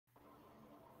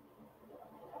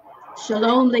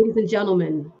Shalom, ladies and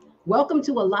gentlemen. Welcome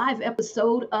to a live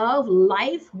episode of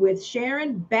Life with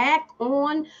Sharon, back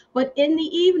on, but in the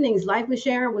evenings. Life with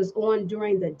Sharon was on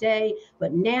during the day,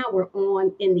 but now we're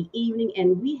on in the evening,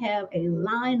 and we have a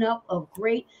lineup of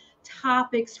great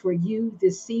topics for you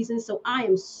this season. So I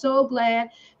am so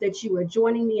glad that you are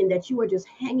joining me and that you are just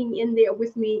hanging in there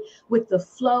with me with the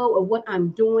flow of what I'm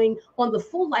doing on the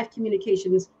Full Life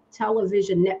Communications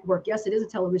television network. Yes, it is a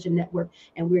television network,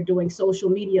 and we're doing social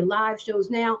media live shows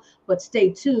now, but stay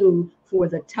tuned for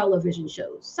the television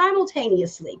shows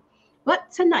simultaneously.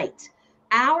 But tonight,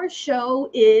 our show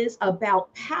is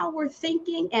about power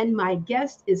thinking, and my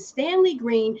guest is Stanley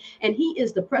Greene, and he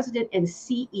is the president and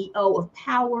CEO of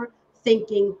Power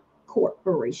Thinking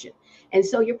Corporation. And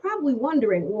so you're probably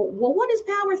wondering, well, what is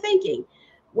power thinking?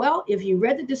 Well, if you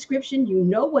read the description, you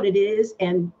know what it is.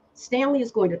 And Stanley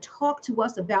is going to talk to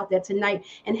us about that tonight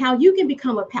and how you can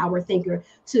become a power thinker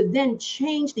to then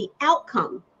change the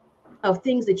outcome of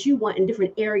things that you want in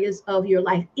different areas of your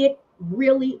life. It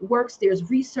really works. There's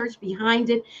research behind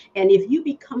it. And if you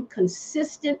become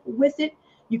consistent with it,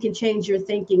 you can change your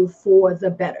thinking for the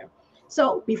better.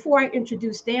 So before I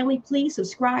introduce Stanley, please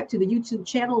subscribe to the YouTube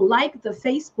channel, like the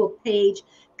Facebook page,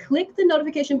 click the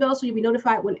notification bell so you'll be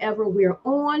notified whenever we're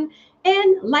on,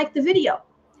 and like the video.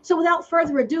 So without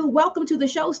further ado, welcome to the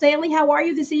show, Stanley. How are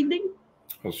you this evening?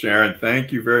 Well, Sharon,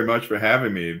 thank you very much for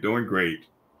having me. Doing great.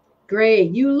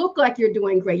 Great. You look like you're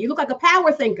doing great. You look like a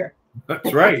power thinker.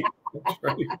 That's right. That's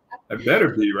right. I better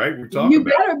be, right? We're talking You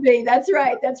better be. That's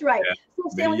right. That's right. Yeah. So,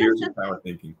 Stanley, many years of power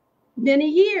thinking. Many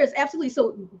years. Absolutely.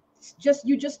 So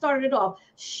you just started it off.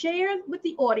 Share with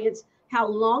the audience how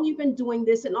long you've been doing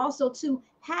this, and also too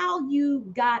how you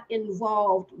got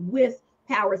involved with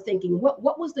power thinking.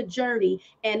 What was the journey,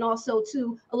 and also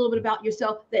too a little bit about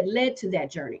yourself that led to that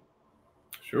journey.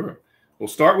 Sure. We'll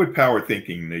start with power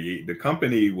thinking. The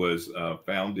company was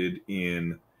founded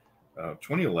in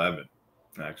 2011,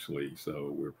 actually.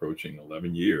 So we're approaching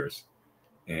 11 years,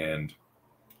 and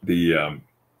the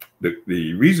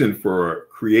reason for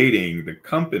creating the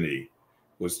company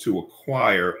was to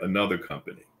acquire another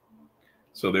company.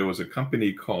 So there was a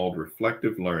company called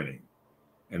Reflective Learning,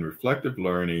 and Reflective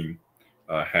Learning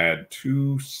had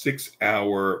 2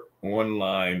 6-hour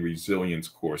online resilience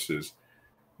courses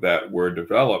that were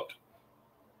developed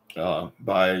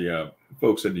by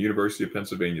folks at the University of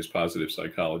Pennsylvania's Positive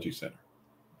Psychology Center.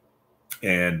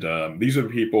 And these are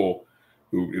people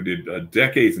who did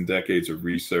decades and decades of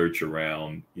research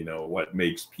around, what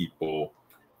makes people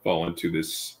fall into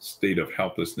this state of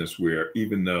helplessness where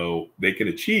even though they can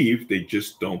achieve, they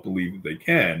just don't believe that they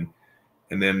can.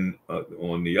 And then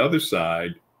on the other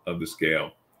side of the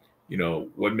scale,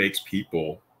 what makes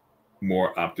people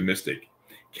more optimistic?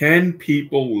 Can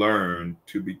people learn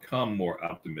to become more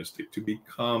optimistic, to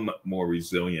become more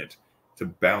resilient, to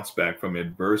bounce back from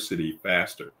adversity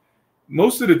faster?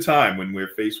 Most of the time when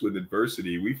we're faced with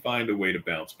adversity, we find a way to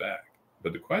bounce back.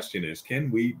 But the question is,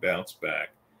 can we bounce back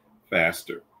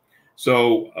faster?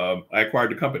 So I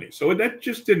acquired the company. So that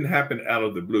just didn't happen out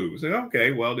of the blue. It's like,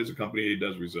 okay, well, there's a company that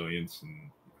does resilience and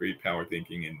great power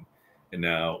thinking, and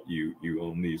now you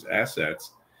own these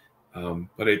assets.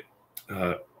 But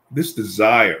this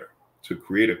desire to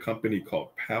create a company called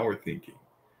Power Thinking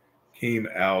came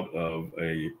out of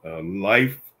a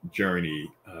life journey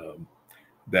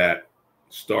that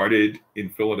started in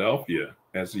Philadelphia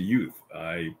as a youth.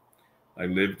 I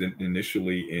lived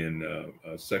initially in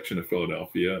a section of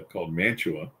Philadelphia called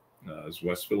Mantua, as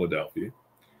West Philadelphia,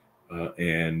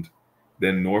 and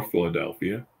then North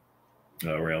Philadelphia,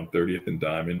 around 30th and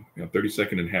Diamond,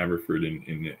 32nd and Haverford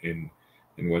in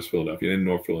West Philadelphia, then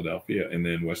North Philadelphia, and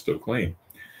then West Oak Lane.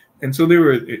 And so there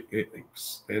were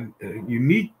a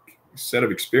unique set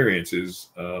of experiences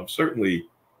of certainly,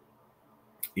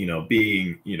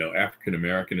 being, African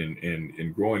American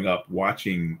and growing up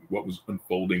watching what was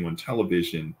unfolding on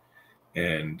television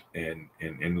and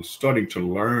starting to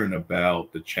learn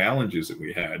about the challenges that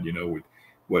we had, with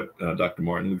what Dr.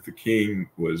 Martin Luther King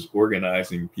was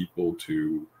organizing people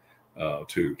to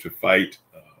fight,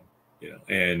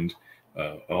 and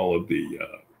all of the,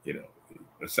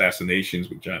 assassinations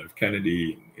with John F.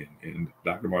 Kennedy and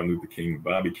Dr. Martin Luther King,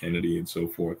 Bobby Kennedy, and so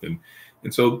forth. And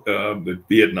so the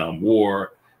Vietnam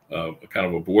War, kind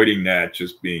of avoiding that,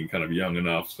 just being kind of young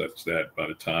enough such that by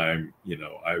the time,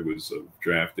 I was of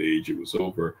draft age, it was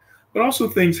over. But also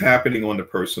things happening on the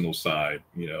personal side,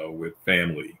 with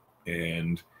family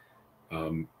and,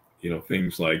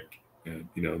 things like,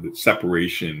 the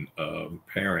separation of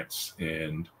parents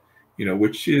and,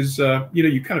 which is,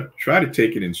 you kind of try to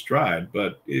take it in stride,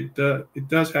 but it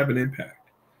does have an impact.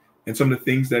 And some of the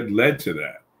things that led to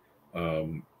that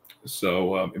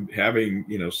So having,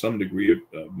 some degree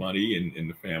of money in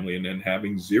the family, and then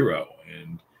having zero,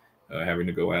 and having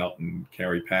to go out and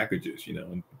carry packages,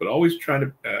 but always trying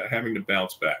to having to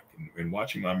bounce back, and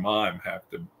watching my mom have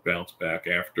to bounce back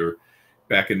after,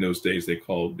 back in those days, they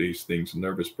called these things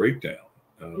nervous breakdown,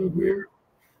 where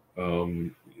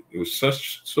it was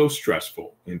so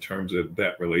stressful in terms of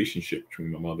that relationship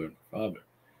between my mother and my father,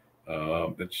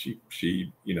 that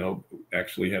she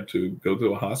actually had to go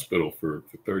to a hospital for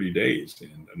 30 days,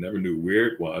 and I never knew where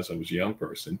it was. I was a young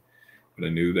person, but I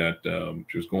knew that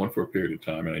she was going for a period of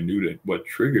time, and I knew that what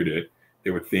triggered it,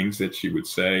 there were things that she would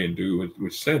say and do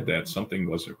which said that something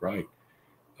wasn't right,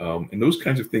 and those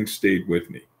kinds of things stayed with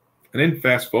me. And then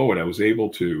fast forward,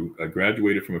 I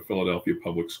graduated from a Philadelphia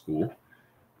public school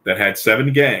that had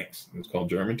 7 gangs. It was called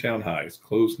Germantown High. It's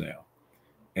closed now.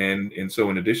 And so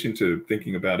in addition to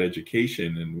thinking about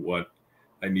education and what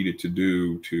I needed to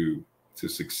do to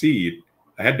succeed,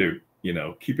 I had to,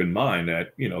 keep in mind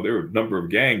that, there were a number of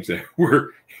gangs that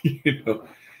were,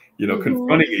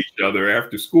 confronting each other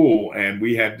after school. And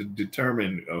we had to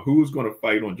determine who was going to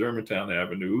fight on Germantown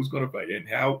Avenue, who's going to fight, and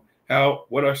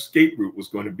what our escape route was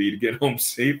going to be to get home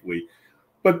safely.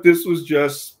 But this was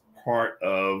just part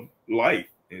of life.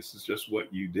 This is just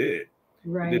what you did.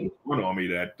 Right. It didn't dawn on me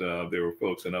that there were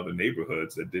folks in other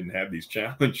neighborhoods that didn't have these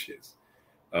challenges.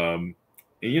 And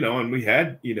we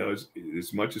had,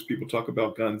 as much as people talk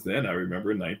about guns then, I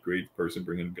remember a 9th grade person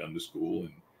bringing a gun to school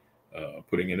and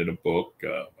putting it in a book.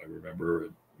 I remember,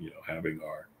 having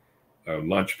our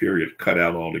lunch period cut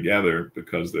out altogether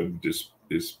because of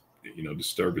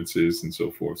disturbances and so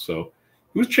forth. So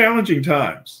it was challenging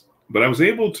times, but I was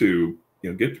able to,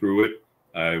 get through it.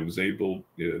 I was able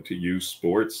to use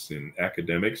sports and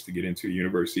academics to get into the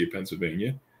University of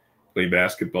Pennsylvania, play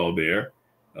basketball there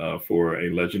for a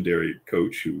legendary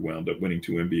coach who wound up winning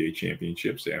 2 NBA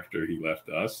championships after he left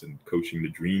us, and coaching the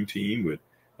Dream Team with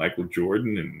Michael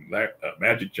Jordan and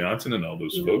Magic Johnson and all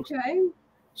those folks. Okay.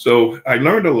 So I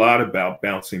learned a lot about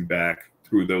bouncing back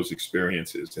through those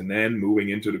experiences, and then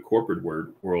moving into the corporate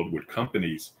world with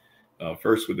companies.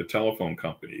 First with a telephone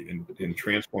company, and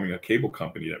transforming a cable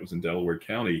company that was in Delaware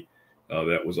County,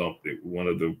 that was one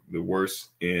of the worst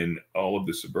in all of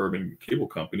the suburban cable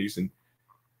companies, and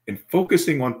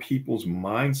focusing on people's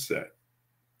mindset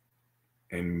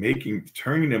and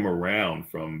turning them around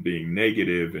from being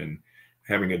negative and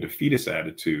having a defeatist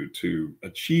attitude to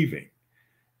achieving.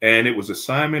 And it was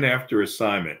assignment after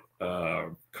assignment,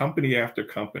 company after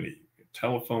company,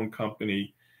 telephone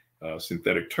company,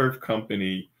 synthetic turf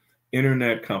company,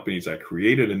 internet companies. I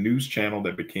created a news channel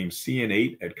that became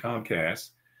CN8 at Comcast.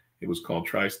 It was called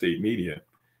Tri-State Media.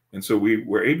 And so we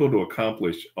were able to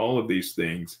accomplish all of these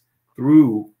things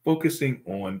through focusing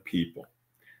on people.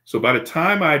 So by the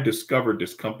time I discovered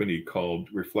this company called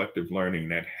Reflective Learning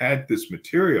that had this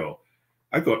material,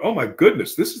 I thought, oh my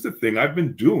goodness, this is the thing I've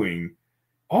been doing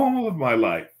all of my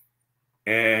life.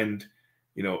 And,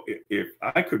 if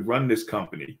I could run this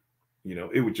company,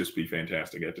 it would just be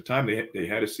fantastic. At the time, they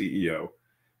had a CEO,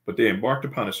 but they embarked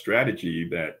upon a strategy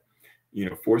that,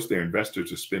 forced their investors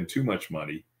to spend too much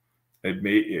money.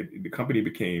 The company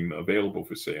became available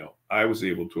for sale. I was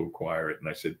able to acquire it, and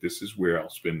I said, this is where I'll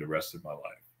spend the rest of my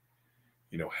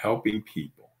life, helping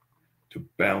people to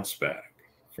bounce back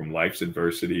from life's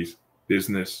adversities,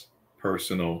 business,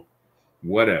 personal,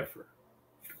 whatever,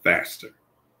 faster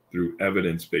through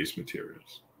evidence-based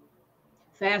materials.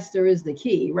 Faster is the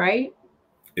key, right?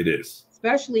 It is.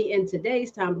 Especially in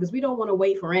today's time, because we don't want to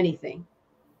wait for anything,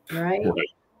 right? Right.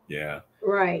 Yeah.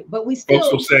 Right. But we still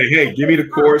folks will say, hey, give me the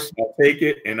course, I'll take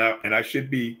it, and I should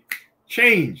be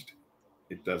changed.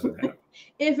 It doesn't happen.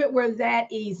 If it were that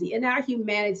easy. In our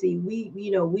humanity,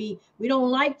 we don't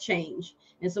like change.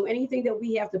 And so anything that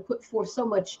we have to put forth so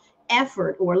much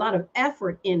effort or a lot of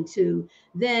effort into,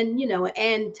 then,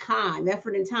 and time,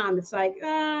 effort and time, it's like,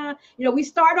 we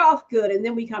start off good and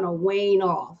then we kind of wane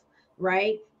off,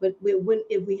 right? But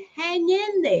if we hang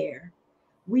in there,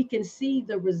 we can see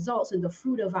the results and the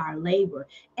fruit of our labor.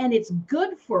 And it's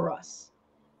good for us,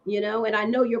 and I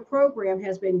know your program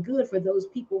has been good for those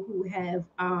people who have,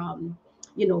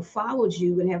 followed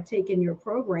you and have taken your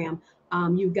program.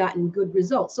 You've gotten good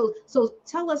results. So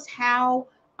tell us how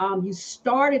you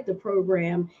started the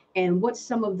program and what's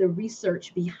some of the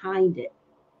research behind it.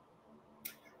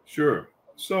 Sure.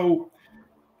 So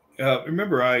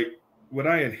remember, what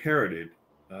I inherited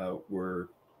were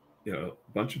a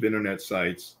bunch of internet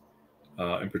sites,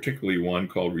 and particularly one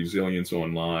called Resilience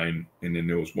Online, and then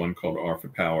there was one called R for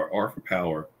Power. R for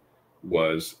Power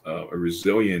was a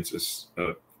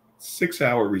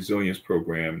 6-hour resilience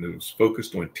program that was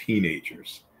focused on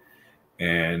teenagers.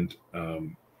 And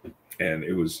and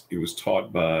it was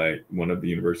taught by one of the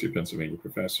University of Pennsylvania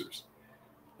professors.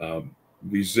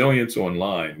 Resilience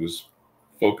Online was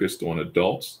focused on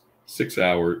adults,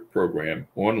 6-hour program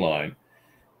online,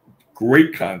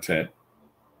 great content,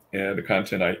 and the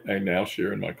content I now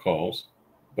share in my calls.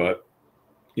 But,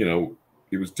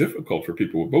 it was difficult for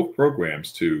people with both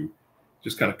programs to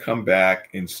just kind of come back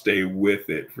and stay with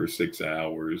it for 6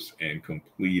 hours and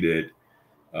complete it,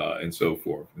 and so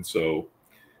forth. And so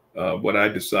what I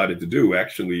decided to do,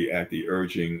 actually at the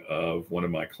urging of one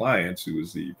of my clients, who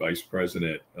was the vice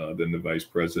president, then the vice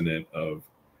president of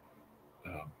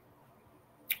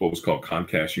what was called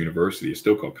Comcast University, it's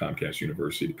still called Comcast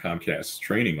University, the Comcast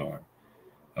training arm.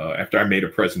 After I made a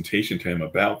presentation to him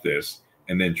about this,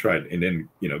 and then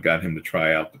got him to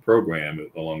try out the program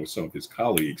along with some of his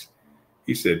colleagues,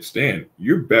 he said, "Stan,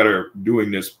 you're better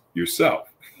doing this yourself.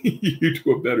 You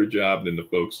do a better job than the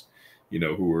folks,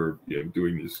 who are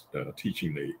doing this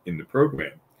teaching in the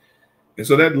program." And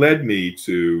so that led me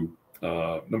to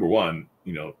number one,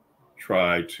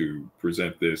 try to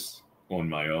present this on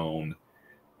my own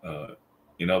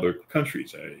in other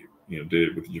countries. I did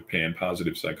it with the Japan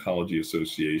Positive Psychology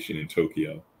Association in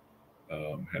Tokyo.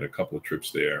 Had a couple of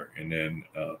trips there, and then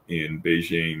in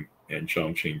Beijing and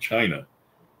Chongqing, China,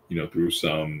 through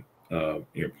some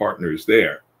partners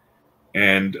there.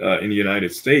 And in the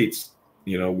United States,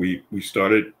 we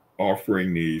started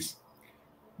offering these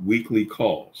weekly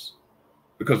calls,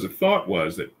 because the thought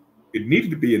was that it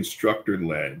needed to be instructor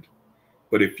led.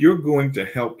 But if you're going to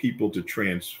help people to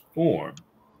transform,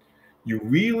 you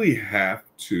really have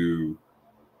to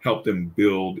help them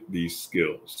build these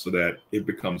skills so that it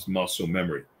becomes muscle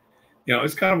memory.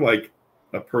 It's kind of like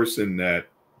a person that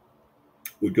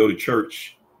would go to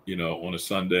church, on a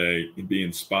Sunday and be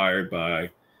inspired by,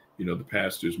 the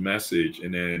pastor's message,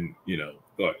 and then,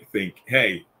 think,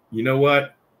 hey, you know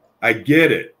what? I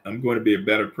get it. I'm going to be a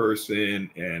better person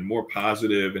and more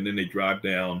positive. And then they drive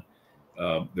down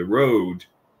the road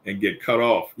and get cut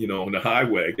off, on the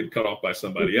highway, get cut off by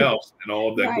somebody else, and all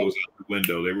of that goes out the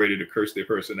window. They're ready to curse their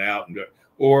person out,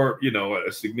 or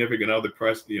a significant other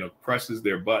presses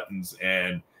their buttons,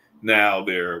 and now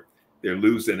they're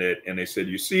losing it. And they said,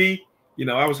 "You see,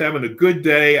 I was having a good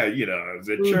day. I was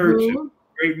at church,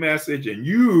 great message, and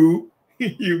you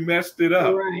messed it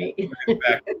up." Right. In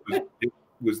fact, it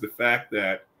was the fact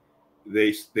that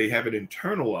they have it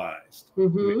internalized. They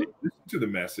listen to the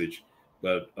message,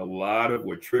 but a lot of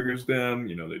what triggers them,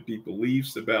 their deep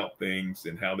beliefs about things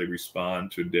and how they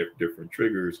respond to different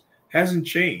triggers hasn't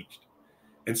changed.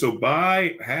 And so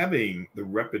by having the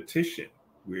repetition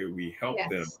where we help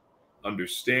them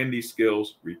understand these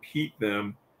skills, repeat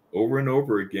them over and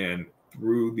over again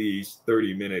through these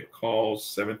 30-minute calls,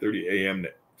 7:30 a.m.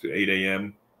 to 8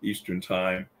 a.m. Eastern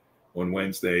time on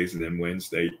Wednesdays, and then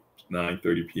Wednesday,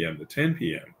 9:30 p.m. to 10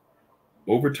 p.m.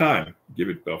 Over time, give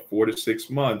it about 4 to 6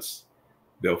 months,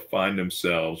 they'll find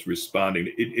themselves responding.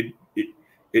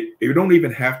 You don't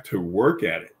even have to work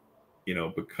at it,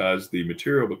 because the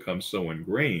material becomes so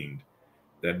ingrained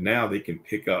that now they can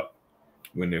pick up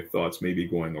when their thoughts may be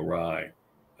going awry,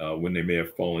 when they may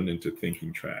have fallen into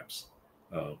thinking traps.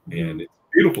 And it's a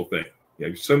beautiful thing.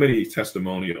 So many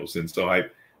testimonials. And so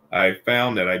I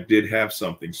found that I did have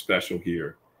something special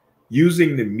here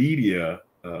using the media,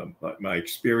 my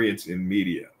experience in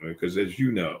media, because as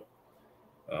you know,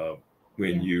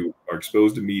 when you are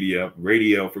exposed to media,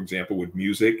 radio, for example, with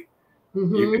music,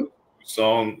 you can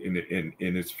song in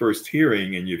its first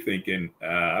hearing and you're thinking,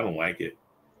 I don't like it.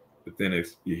 But then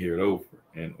you hear it over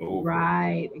and over.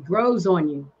 Right. It grows on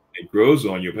you. It grows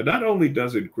on you. But not only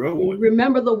does it grow on you,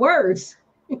 remember the words.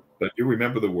 but you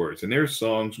remember the words. And there are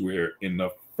songs where in the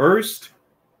first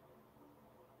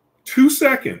 2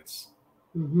 seconds,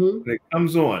 when it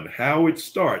comes on, how it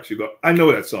starts, you go, I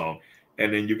know that song.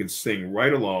 And then you can sing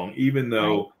right along, even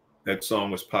though that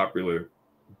song was popular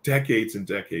decades and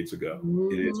decades ago.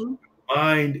 It is, the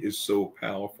mind is so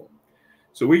powerful.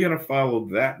 So we're going to follow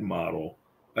that model,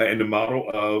 and the model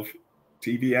of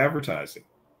TV advertising.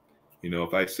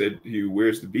 If I said to you,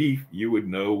 "Where's the beef?" you would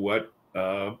know what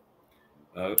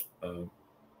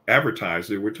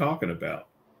advertiser we're talking about.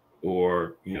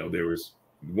 Or, there was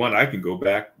one I can go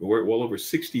back well over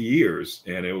 60 years,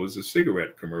 and it was a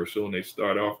cigarette commercial, and they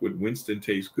start off with "Winston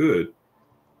tastes good,"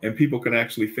 and people can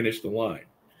actually finish the line.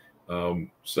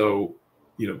 So,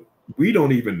 we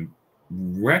don't even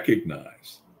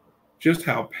recognize just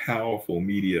how powerful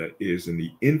media is and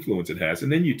the influence it has.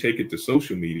 And then you take it to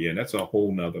social media, and that's a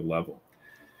whole nother level.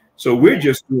 So we're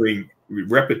just doing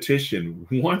repetition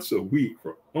once a week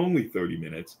for only 30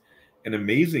 minutes. And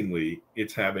amazingly,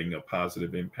 it's having a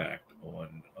positive impact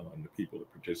on the people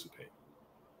that participate.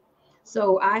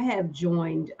 So I have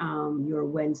joined your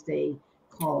Wednesday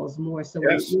calls more so in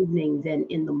the Yes. evening than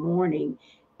in the morning,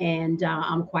 and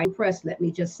I'm quite impressed. Let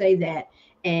me just say that.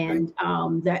 Thank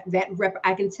And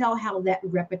I can tell how that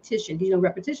repetition.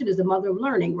 Repetition is the mother of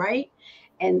learning, right?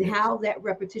 And you. Yes. how that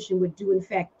repetition would do, in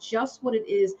fact, just what it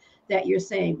is that you're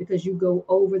saying, because you go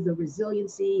over the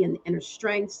resiliency and the inner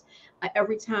strengths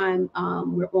every time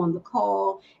we're on the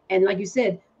call. And like you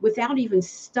said, without even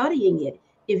studying it,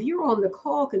 if you're on the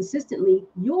call consistently,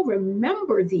 you'll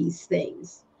remember these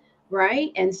things,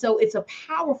 right? And so it's a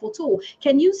powerful tool.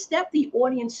 Can you step the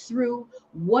audience through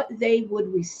what they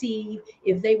would receive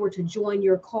if they were to join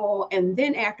your call? And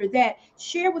then after that,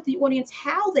 share with the audience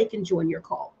how they can join your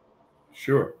call.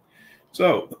 Sure.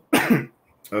 So,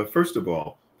 first of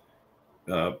all,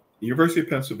 University of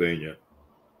Pennsylvania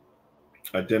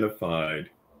identified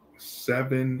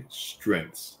 7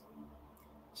 strengths.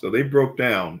 So they broke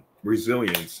down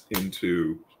resilience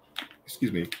into,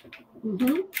 excuse me,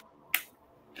 Mm-hmm.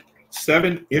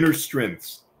 7 inner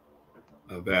strengths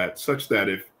that such that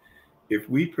if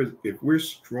we're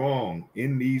strong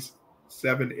in these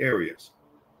 7 areas,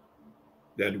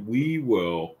 that we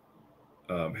will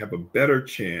have a better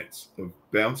chance of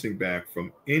bouncing back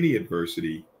from any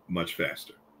adversity much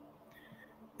faster.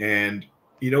 And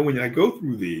when I go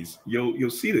through these,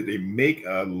 you'll see that they make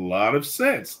a lot of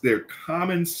sense. They're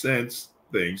common sense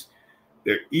things.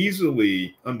 They're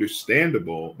easily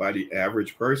understandable by the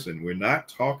average person. We're not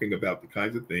talking about the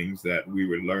kinds of things that we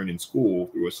would learn in school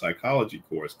through a psychology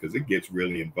course, because it gets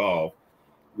really involved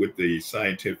with the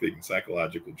scientific and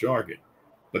psychological jargon.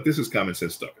 But this is common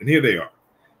sense stuff. And here they are.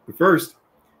 The first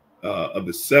of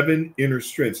the 7 inner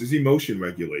strengths is emotion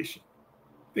regulation.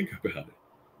 Think about it.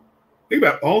 Think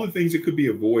about all the things that could be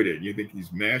avoided. You think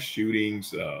these mass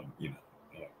shootings,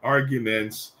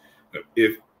 arguments.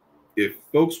 If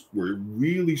folks were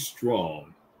really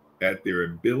strong at their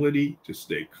ability to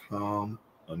stay calm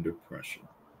under pressure.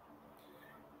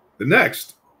 The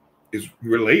next is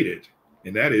related,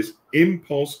 and that is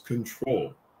impulse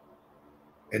control.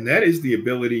 And that is the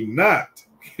ability not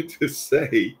to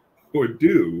say or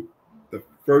do the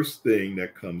first thing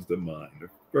that comes to mind, the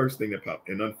first thing that pops.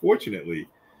 And unfortunately,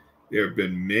 there have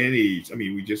been many. I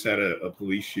mean, we just had a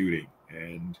police shooting,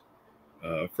 and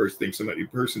first thing a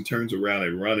person turns around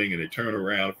and running, and they turn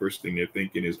around. First thing they're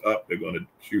thinking is, "Up, they're going to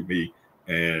shoot me,"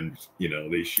 and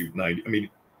they shoot 90. I mean,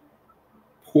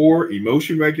 poor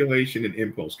emotion regulation and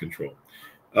impulse control.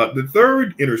 The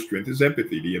third inner strength is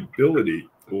empathy, the ability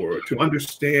or to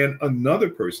understand another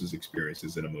person's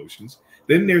experiences and emotions.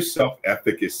 Then there's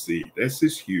self-efficacy. This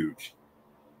is huge.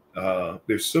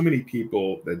 There's so many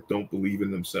people that don't believe in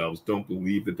themselves, don't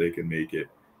believe that they can make it,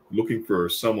 looking for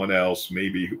someone else,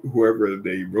 maybe whoever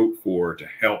they wrote for, to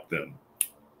help them,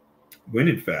 when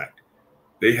in fact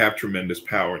they have tremendous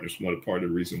power. And it's one part of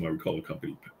the reason why we call the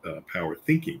company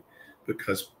PowerThinking,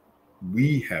 because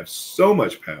we have so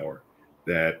much power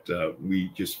that we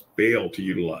just fail to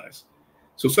utilize.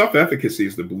 So self-efficacy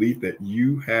is the belief that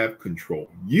you have control.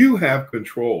 You have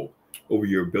control over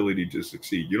your ability to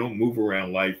succeed. You don't move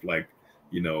around life like,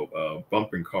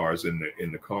 bumping cars in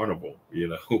the carnival,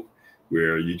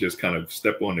 where you just kind of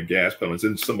step on the gas pedal and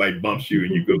then somebody bumps you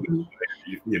and you go,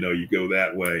 you go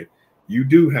that way. You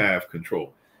do have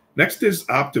control. Next is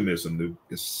optimism,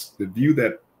 the view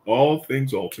that all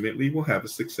things ultimately will have a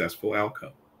successful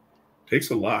outcome. It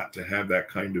takes a lot to have that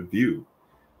kind of view.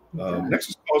 Next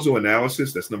is causal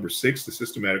analysis. That's number 6, the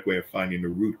systematic way of finding the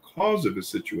root cause of a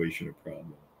situation or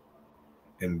problem.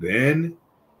 And then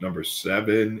number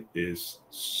 7 is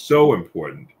so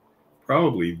important,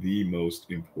 probably the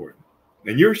most important.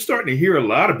 And you're starting to hear a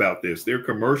lot about this. There are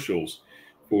commercials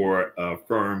for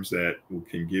firms that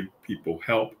can give people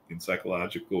help in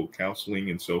psychological counseling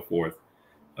and so forth.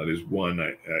 There's one,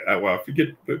 I forget,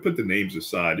 but put the names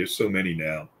aside. There's so many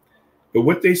now. But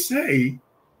what they say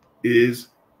is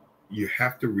you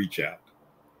have to reach out.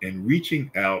 And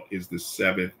reaching out is the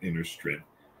 7th inner strength.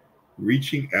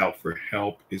 Reaching out for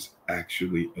help is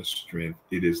actually a strength.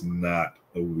 It is not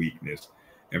a weakness.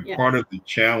 And Yes. part of the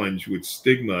challenge with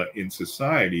stigma in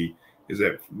society is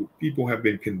that people have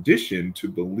been conditioned to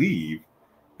believe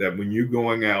that when you're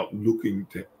going out looking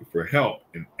for help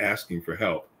and asking for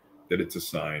help, that it's a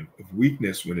sign of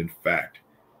weakness, when in fact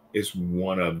it's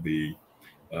one of the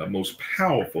most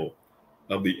powerful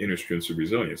of the inner strengths of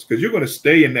resilience. Because you're going to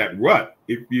stay in that rut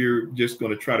if you're just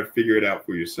going to try to figure it out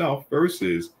for yourself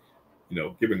versus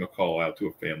giving a call out to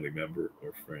a family member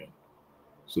or friend.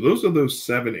 So those are those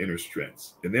 7 inner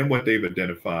strengths. And then what they've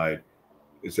identified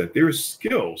is that there are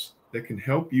skills that can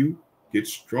help you get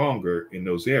stronger in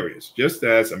those areas. Just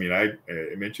as, I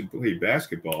mentioned play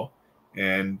basketball.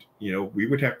 And, we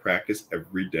would have practice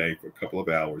every day for a couple of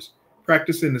hours,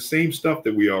 practicing the same stuff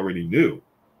that we already knew.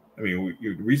 I mean,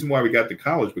 the reason why we got to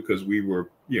college, because we were,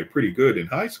 pretty good in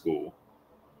high school.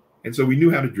 And so we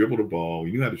knew how to dribble the ball.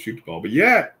 We knew how to shoot the ball. But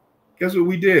yet, guess what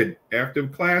we did after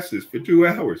classes for 2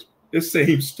 hours? The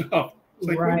same stuff. It's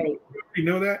like, Right. You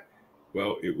know that?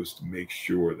 Well, it was to make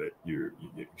sure that you're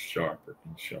getting sharper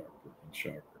and sharper and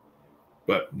sharper.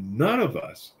 But none of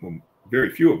us, well, very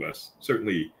few of us,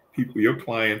 certainly people, your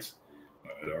clients,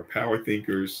 are power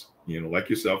thinkers, like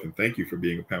yourself. And thank you for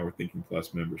being a Power Thinking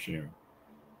Plus member, Sharon.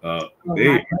 They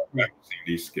are practicing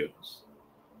these skills.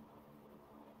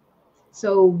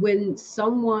 So when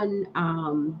someone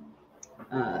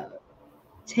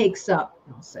takes up,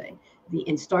 I'll say,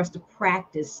 and starts to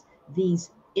practice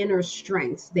these inner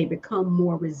strengths, they become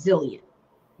more resilient,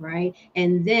 right?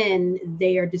 And then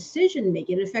their decision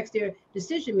making, it affects their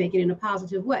decision making in a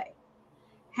positive way.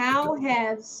 How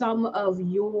have some of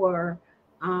your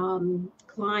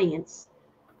clients,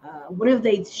 what have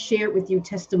they shared with you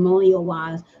testimonial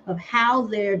wise of how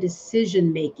their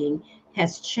decision making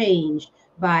has changed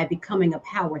by becoming a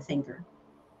power thinker?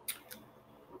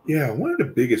 Yeah, one of the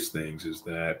biggest things is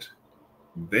that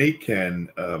they can,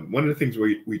 one of the things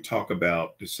we talk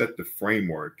about to set the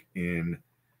framework in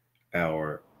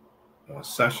our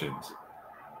sessions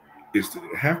is to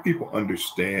have people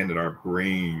understand that our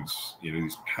brains,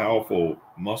 this powerful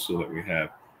muscle that we have,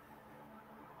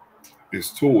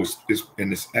 this tool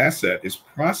and this asset is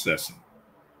processing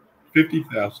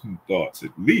 50,000 thoughts,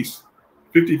 at least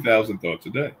 50,000 thoughts a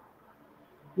day.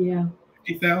 Yeah.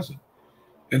 50,000.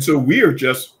 And so we are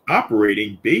just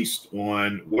operating based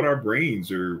on what our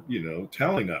brains are,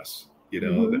 telling us,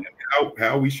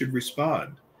 how we should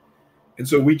respond. And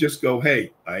so we just go,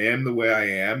 hey, I am the way I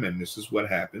am, and this is what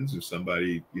happens if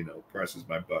somebody, presses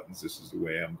my buttons. This is the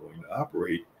way I'm going to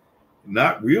operate,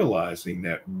 not realizing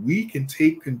that we can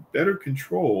take better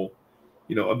control,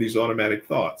 of these automatic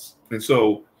thoughts. And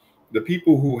so the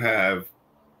people who have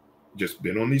just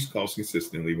been on these calls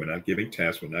consistently, we're not giving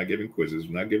tests, we're not giving quizzes,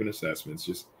 we're not giving assessments,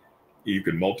 just you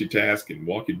can multitask and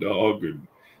walk your dog and,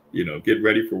 get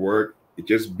ready for work.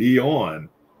 Just be on.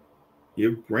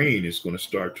 Your brain is going to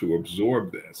start to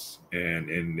absorb this, and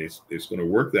it's going to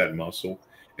work that muscle.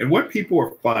 And what people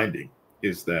are finding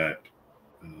is that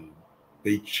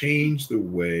they change the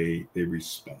way they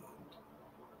respond.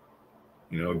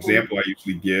 Example I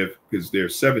usually give, because there are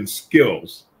 7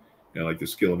 skills, like the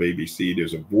skill of ABC.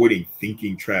 There's avoiding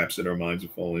thinking traps that our minds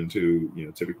will fall into.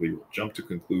 Typically we'll jump to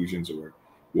conclusions, or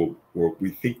we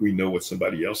think we know what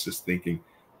somebody else is thinking.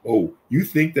 Oh, you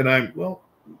think that well,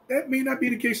 that may not be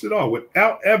the case at all.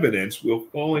 Without evidence, we'll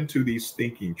fall into these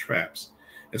thinking traps.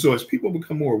 And so as people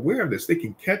become more aware of this, they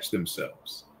can catch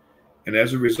themselves. And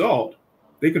as a result,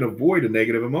 they can avoid a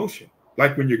negative emotion.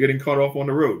 Like when you're getting cut off on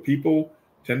the road, people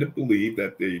tend to believe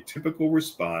that the typical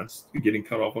response to getting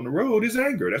cut off on the road is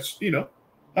anger. That's,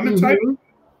 I'm entitled.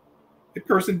 The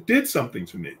person did something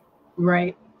to me.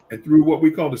 Right. And through what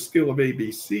we call the skill of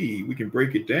ABC, we can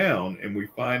break it down, and we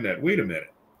find that, wait a minute,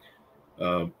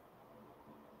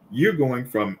 you're going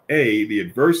from A, the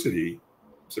adversity,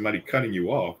 somebody cutting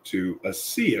you off, to a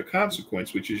C, a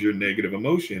consequence, which is your negative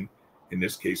emotion. In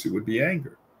this case, it would be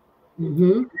anger.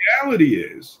 The reality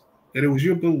is that it was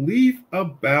your belief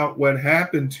about what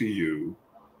happened to you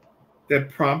that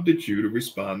prompted you to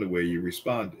respond the way you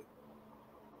responded.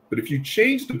 But if you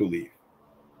change the belief,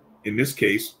 in this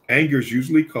case, anger is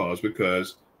usually caused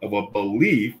because of a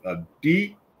belief, a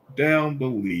deep down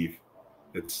belief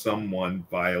that someone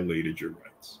violated your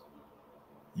rights.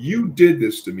 You did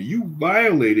this to me. You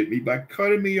violated me by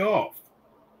cutting me off.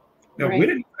 Now, when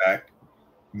in fact,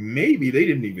 maybe they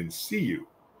didn't even see you.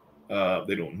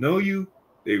 They don't know you.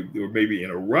 They were maybe in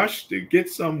a rush to get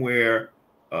somewhere.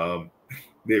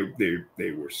 They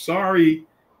were sorry.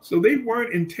 So they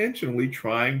weren't intentionally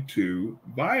trying to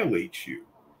violate you.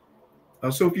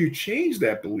 So if you change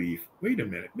that belief, wait a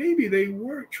minute, maybe they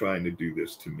weren't trying to do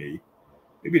this to me.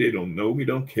 Maybe they don't know me,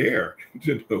 don't care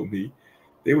to know me.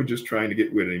 They were just trying to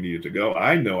get where they needed to go.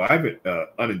 I know I've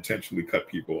unintentionally cut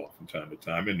people off from time to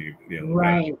time, and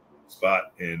right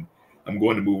spot, and I'm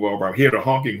going to move over. I hear the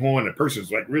honking horn. The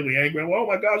person's like really angry. Oh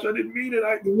my gosh, I didn't mean it.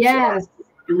 Yes,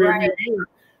 right.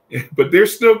 But they're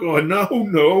still going,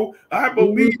 no, I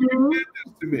believe you did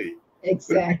this to me.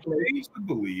 Exactly. But if you change the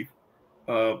belief,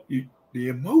 the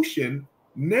emotion,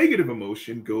 negative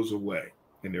emotion, goes away.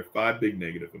 And there are 5 big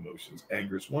negative emotions.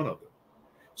 Anger is one of them.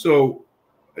 So,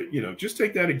 just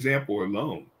take that example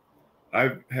alone.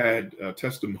 I've had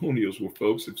testimonials where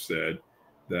folks have said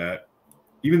that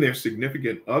even their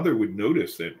significant other would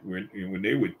notice that when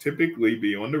they would typically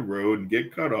be on the road and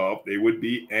get cut off, they would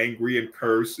be angry and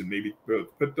curse and maybe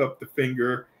put up the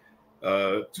finger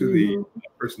to the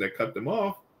person that cut them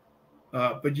off.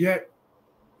 But yet,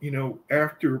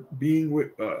 after being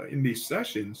with in these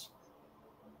sessions,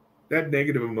 that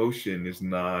negative emotion is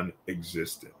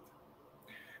non-existent.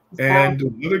 And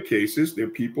in other cases, there are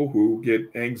people who get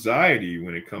anxiety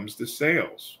when it comes to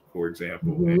sales, for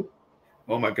example. And,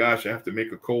 oh my gosh, I have to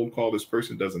make a cold call. This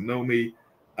person doesn't know me.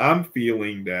 I'm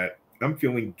feeling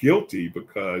guilty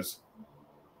because,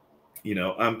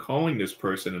 I'm calling this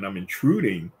person and I'm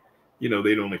intruding.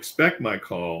 They don't expect my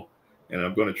call, and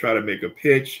I'm going to try to make a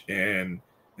pitch. And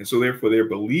so therefore their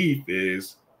belief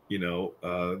is,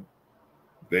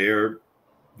 they're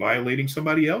violating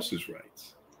somebody else's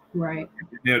rights. Right.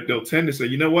 They'll tend to say,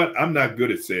 you know what, I'm not good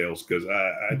at sales because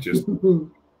I just,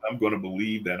 I'm going to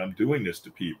believe that I'm doing this to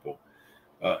people.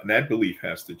 And that belief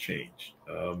has to change.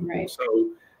 Right.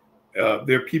 So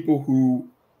there are people who,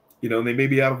 they may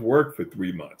be out of work for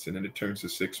 3 months, and then it turns to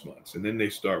 6 months. And then they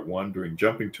start wondering,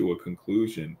 jumping to a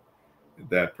conclusion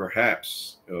that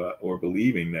perhaps, or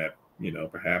believing that,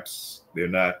 perhaps they're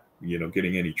not,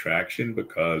 getting any traction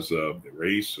because of the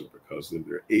race or because of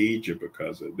their age or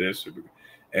because of this.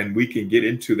 And we can get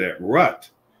into that rut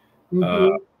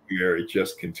where it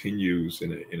just continues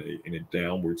in a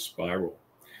downward spiral.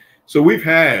 So we've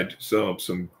had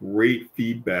some great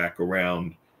feedback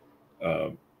around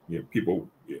people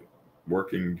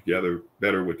working together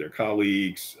better with their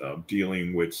colleagues,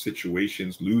 dealing with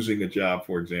situations, losing a job,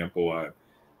 for example. I'll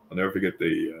never forget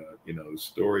the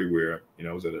story where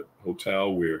I was at a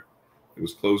hotel where it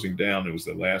was closing down. It was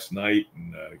the last night,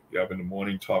 and got up in the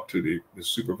morning, talked to the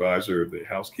supervisor of the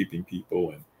housekeeping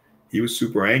people, and he was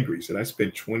super angry. He said, I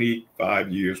spent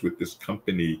 25 years with this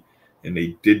company, and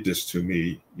they did this to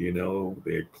me.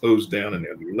 They had closed down and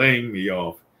they're laying me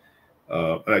off.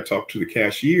 And I talked to the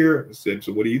cashier. I said,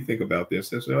 so what do you think about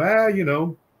this? I said,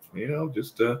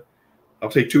 just I'll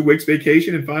take 2 weeks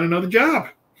vacation and find another job.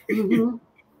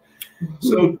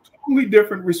 So totally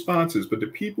different responses. But the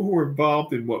people who are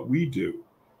involved in what we do,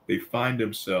 they find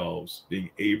themselves being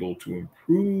able to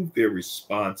improve their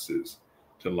responses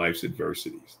to life's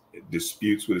adversities.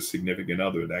 Disputes with a significant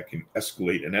other that can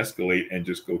escalate and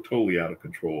just go totally out of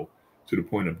control to the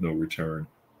point of no return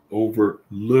over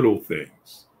little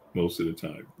things most of the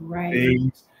time. Right.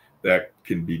 Things that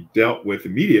can be dealt with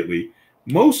immediately,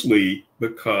 mostly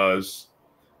because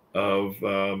of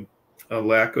a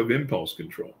lack of impulse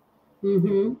control. I've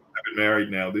been married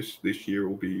now. This year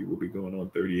will be going on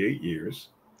 38 years.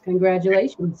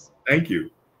 Congratulations. Thank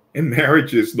you. And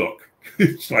marriages, look,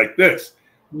 it's like this.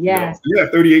 Yes.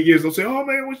 38 years. They'll say, "Oh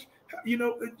man,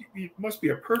 it must be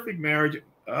a perfect marriage."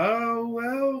 Oh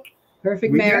well,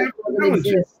 perfect marriage doesn't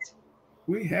exist.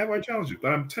 We have our challenges,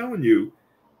 but I'm telling you,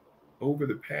 over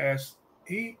the past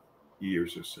 8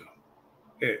 years or so,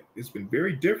 it's been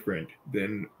very different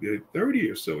than the 30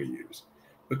 or so years,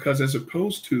 because as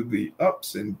opposed to the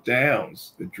ups and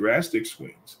downs, the drastic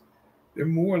swings, they're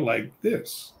more like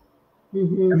this,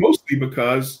 and mostly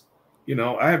because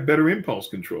I have better impulse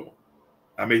control.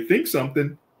 I may think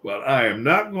something, but I am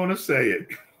not going to say it.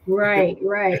 Right.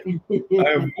 I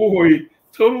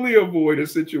totally avoid a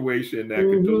situation that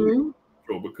could totally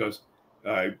control, because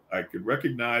I could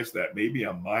recognize that maybe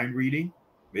I'm mind reading.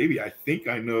 Maybe I think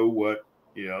I know what,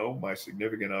 my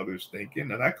significant other's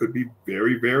thinking, and I could be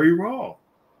very, very wrong.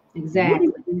 Exactly.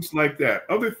 Things like that.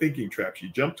 Other thinking traps. You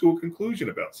jump to a conclusion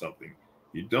about something.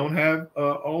 You don't have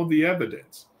all the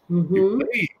evidence. You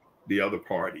blame the other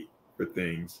party for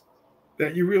things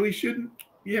that you really shouldn't.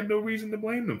 You have no reason to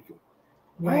blame them for.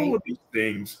 Right. All of these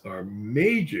things are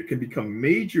major, can become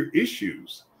major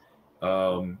issues,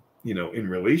 in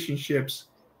relationships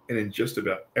and in just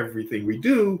about everything we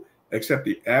do, except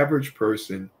the average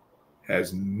person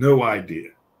has no idea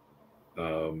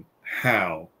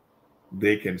how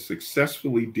they can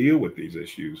successfully deal with these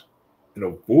issues and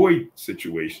avoid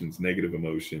situations, negative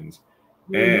emotions,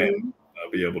 and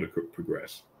be able to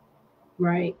progress.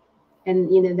 Right.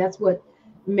 And that's what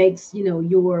makes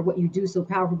what you do so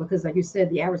powerful, because like you said,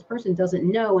 the average person doesn't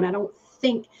know. And I don't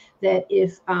think that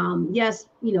if yes,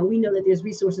 we know that there's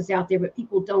resources out there, but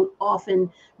people don't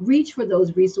often reach for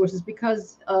those resources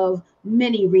because of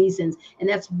many reasons. And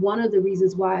that's one of the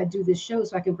reasons why I do this show,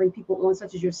 so I can bring people on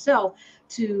such as yourself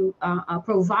to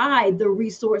provide the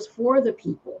resource for the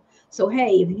people. So,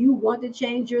 hey, if you want to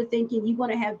change your thinking, you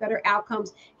want to have better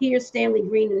outcomes, here's Stanley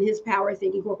Greene and his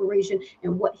PowerThinking Corporation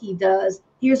and what he does.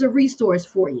 Here's a resource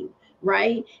for you,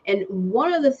 right? And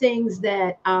one of the things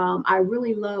that I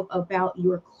really love about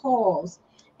your calls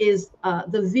is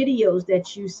the videos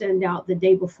that you send out the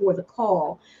day before the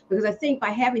call, because I think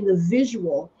by having the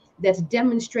visual that's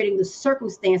demonstrating the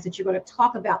circumstance that you're going to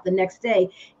talk about the next day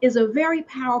is a very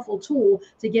powerful tool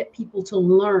to get people to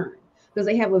learn, because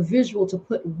they have a visual to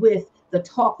put with the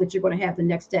talk that you're going to have the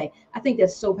next day. I think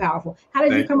that's so powerful. How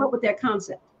did you come up with that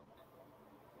concept?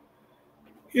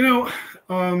 You know,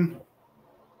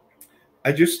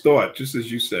 I just thought, just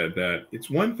as you said, that it's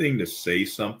one thing to say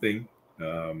something,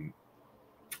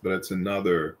 but it's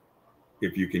another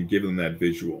if you can give them that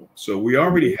visual. So we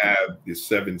already have the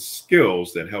 7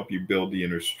 skills that help you build the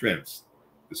inner strengths: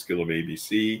 the skill of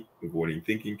ABC, avoiding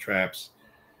thinking traps,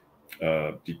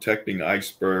 detecting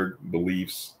iceberg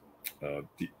beliefs,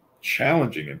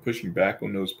 challenging and pushing back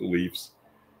on those beliefs.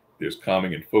 There's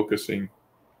calming and focusing,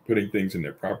 putting things in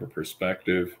their proper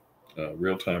perspective,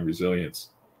 real-time resilience.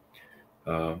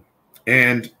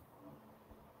 And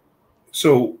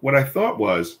so what I thought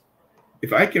was,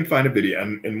 if I can find a video,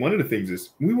 and one of the things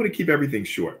is we want to keep everything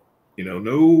short,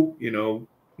 no,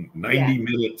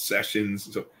 90-minute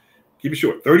sessions. So keep it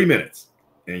short, 30 minutes,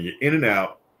 and you're in and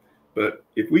out. But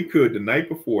if we could, the night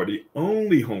before, the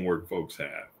only homework folks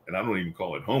have, and I don't even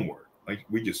call it homework, like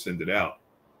we just send it out.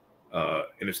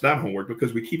 And it's not homework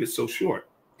because we keep it so short.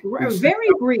 Very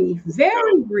brief,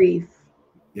 very brief.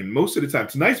 And most of the time,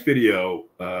 tonight's video,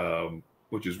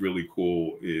 which is really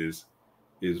cool, is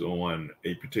on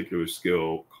a particular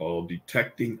skill called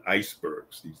detecting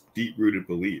icebergs, these deep-rooted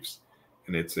beliefs.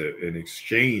 And it's an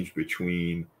exchange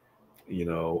between,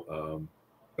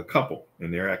 a couple,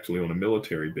 and they're actually on a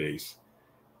military base.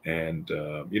 And,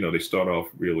 they start off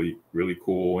really, really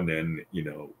cool. And then,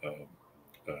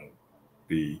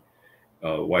 the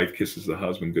wife kisses the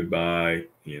husband goodbye,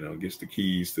 gets the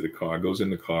keys to the car, goes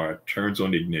in the car, turns on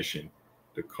the ignition.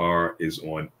 The car is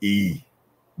on E.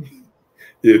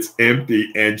 It's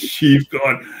empty, and she's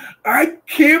gone, I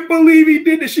can't believe he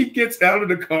did this. She gets out of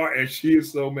the car, and she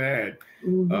is so mad.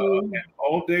 And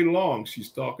all day long, she's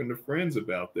talking to friends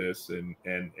about this and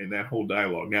that whole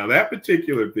dialogue. Now, that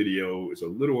particular video is a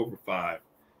little over 5,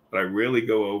 but I rarely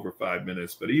go over 5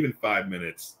 minutes. But even 5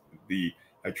 minutes,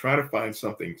 I try to find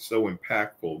something so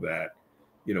impactful that,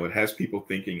 it has people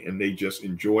thinking, and they just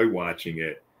enjoy watching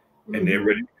it, and they're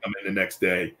ready to come in the next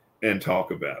day and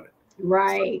talk about it.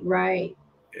 Right, right.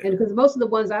 Yeah. And because most of the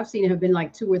ones I've seen have been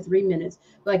like 2 or 3 minutes.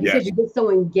 But like you said, you get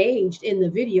so engaged in the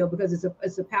video because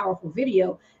it's a powerful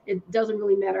video. It doesn't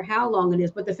really matter how long it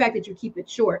is, but the fact that you keep it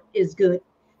short is good.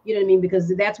 You know what I mean? Because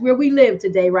that's where we live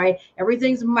today, right?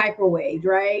 Everything's microwaved,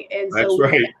 right? And so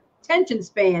right. Attention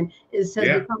span has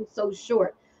become so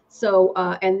short. So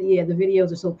the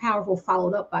videos are so powerful,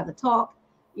 followed up by the talk.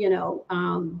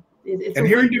 And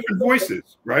hearing different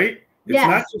voices, right? It's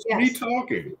not just me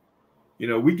talking.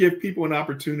 We give people an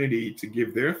opportunity to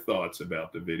give their thoughts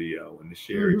about the video and to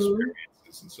share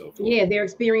experiences and so forth. Yeah, their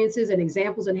experiences and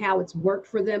examples and how it's worked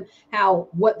for them,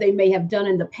 what they may have done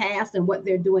in the past and what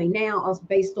they're doing now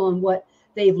based on what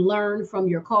they've learned from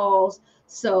your calls.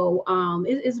 So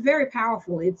it's very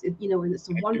powerful. And it's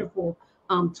a wonderful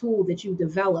tool that you've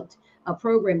developed, a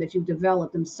program that you've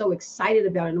developed. I'm so excited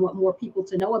about it and want more people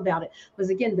to know about it.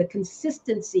 Because again, the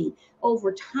consistency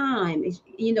over time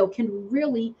can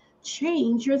really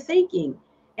change your thinking,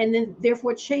 and then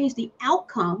therefore change the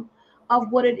outcome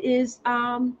of what it is,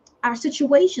 our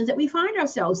situations that we find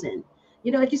ourselves in.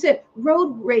 Like you said,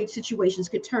 road rage situations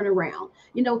could turn around.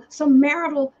 Some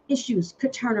marital issues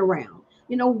could turn around.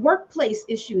 Workplace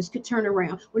issues could turn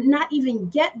around. We'll not even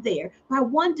get there by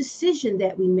one decision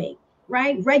that we make,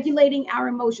 right? Regulating our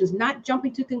emotions, not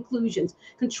jumping to conclusions,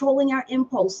 controlling our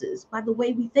impulses by the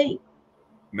way we think.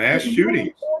 Mass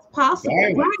shootings. Possible.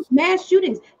 Right. Mass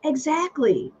shootings.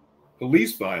 Exactly.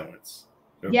 Police violence.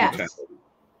 Yes. Brutality.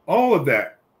 All of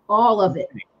that. All of it.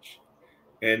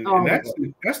 And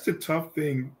that's the tough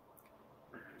thing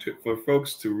for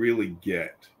folks to really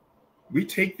get. We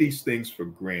take these things for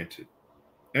granted.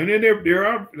 And then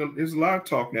there's a lot of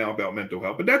talk now about mental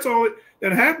health, but that's all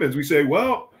that happens. We say,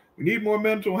 well, we need more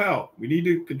mental health. We need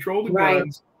to control the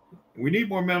guns. We need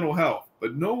more mental health.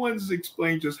 But no one's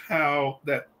explained just how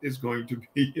that is going to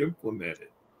be implemented.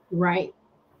 Right,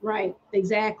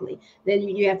 exactly. Then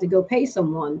you have to go pay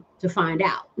someone to find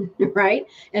out, right?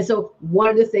 And so one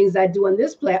of the things I do on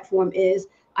this platform is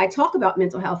I talk about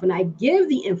mental health and I give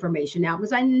the information out,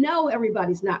 because I know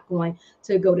everybody's not going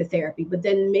to go to therapy, but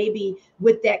then maybe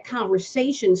with that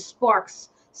conversation sparks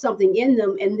something in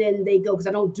them, and then they go, because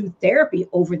I don't do therapy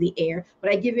over the air, but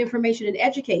I give information and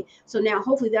educate. So now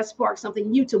hopefully that sparks something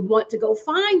in you to want to go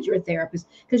find your therapist,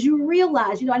 because you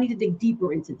realize, I need to dig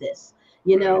deeper into this.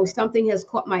 Something has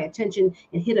caught my attention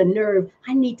and hit a nerve.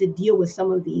 I need to deal with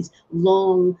some of these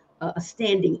long a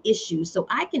standing issue, so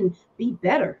I can be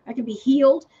better. I can be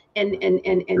healed and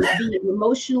be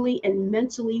emotionally and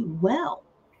mentally well.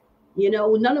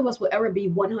 None of us will ever be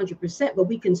 100%, but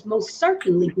we can most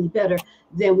certainly be better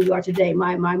than we are today.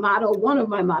 My motto, one of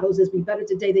my mottos, is be better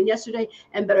today than yesterday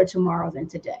and better tomorrow than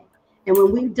today. And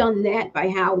when we've done that by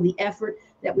how the effort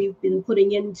that we've been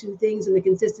putting into things and the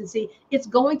consistency, it's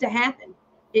going to happen.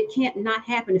 It can't not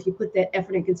happen if you put that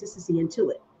effort and consistency into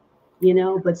it.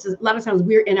 But a lot of times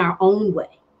we're in our own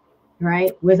way,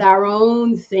 right, with our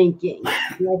own thinking.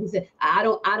 Like you said, I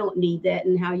don't need that.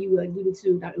 And how you alluded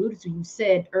to, you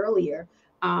said earlier,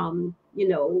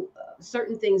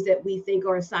 certain things that we think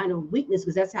are a sign of weakness,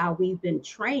 because that's how we've been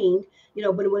trained,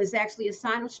 but when it's actually a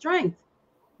sign of strength,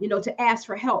 to ask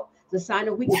for help. It's a sign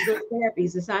of weakness. Go to therapy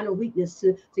is a sign of weakness.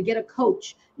 To get a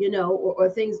coach, or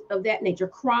things of that nature.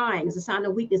 Crying is a sign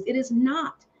of weakness. It is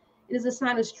not. It is a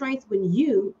sign of strength when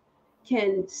you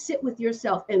can sit with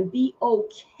yourself and be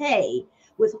okay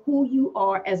with who you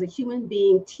are as a human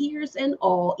being, tears and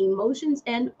all, emotions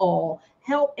and all,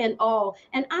 help and all.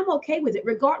 And I'm okay with it,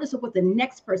 regardless of what the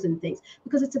next person thinks,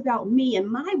 because it's about me and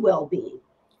my well-being.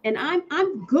 And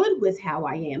I'm good with how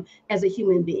I am as a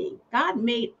human being. God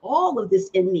made all of this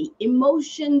in me,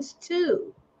 emotions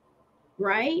too,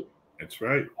 right? That's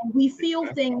right. And we feel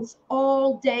things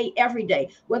all day, every day,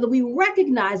 whether we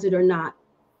recognize it or not.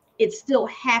 It's still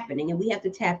happening, and we have to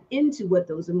tap into what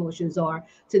those emotions are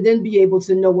to then be able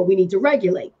to know what we need to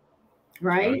regulate,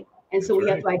 right? And so we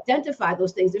have to identify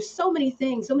those things. There's so many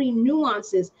things, so many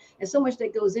nuances, and so much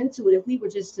that goes into it. If we were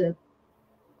just to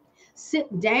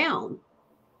sit down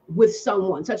with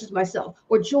someone such as myself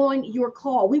or join your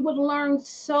call, we would learn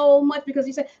so much, because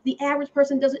you said the average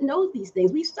person doesn't know these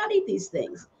things. We've studied these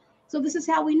things. So this is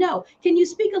how we know. Can you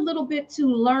speak a little bit to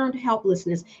learned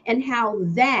helplessness and how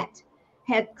that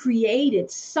had created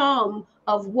some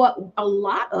of what, a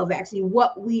lot of actually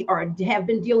what we have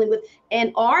been dealing with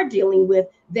and are dealing with,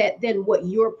 that then what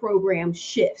your program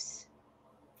shifts?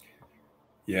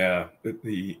 Yeah,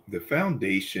 the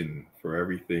foundation for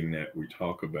everything that we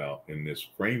talk about in this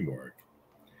framework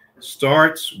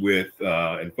starts with,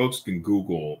 and folks can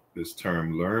Google this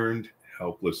term, learned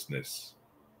helplessness.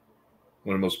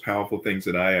 One of the most powerful things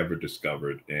that I ever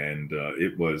discovered, and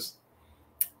it was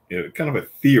kind of a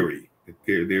theory.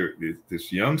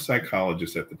 This young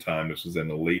psychologist at the time, this was in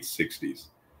the late 60s,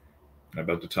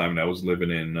 about the time that I was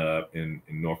living in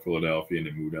North Philadelphia, and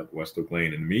then moved out to West Oak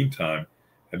Lane. In the meantime,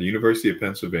 at the University of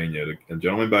Pennsylvania, a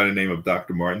gentleman by the name of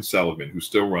Dr. Martin Seligman, who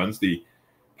still runs the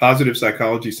Positive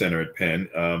Psychology Center at Penn.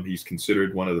 He's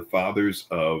considered one of the fathers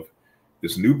of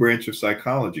this new branch of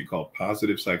psychology called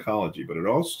positive psychology, but it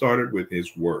all started with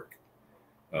his work.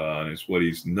 And it's what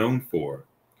he's known for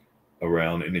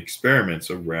around, and experiments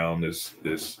around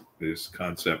this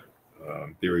concept,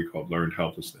 theory called learned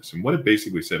helplessness. And what it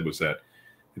basically said was that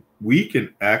we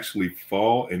can actually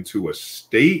fall into a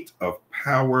state of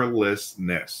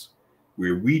powerlessness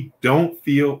where we don't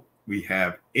feel we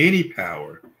have any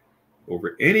power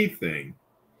over anything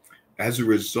as a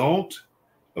result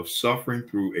of suffering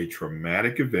through a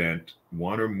traumatic event,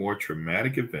 one or more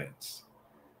traumatic events,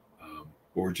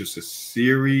 or just a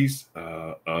series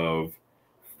of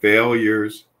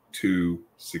failures to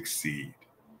succeed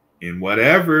in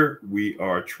whatever we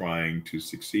are trying to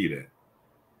succeed in.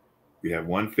 We have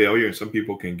one failure, and some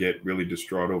people can get really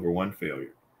distraught over one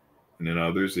failure. And then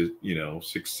others is,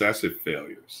 successive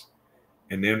failures.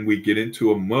 And then we get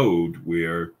into a mode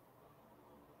where,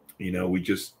 we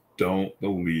just don't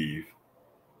believe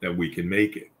that we can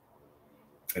make it.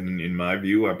 And in my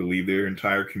view, I believe there are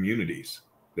entire communities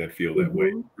that feel that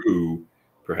way through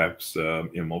perhaps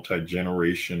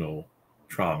multi-generational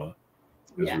trauma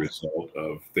as a result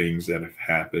of things that have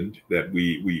happened, that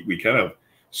we kind of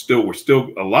we're still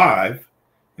alive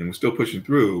and we're still pushing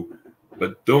through,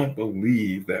 but don't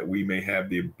believe that we may have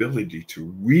the ability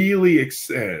to really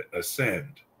ascend,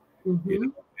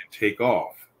 and take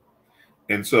off.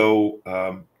 And so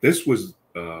this was,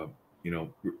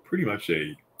 pretty much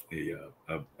a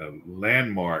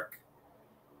landmark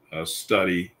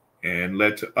study, and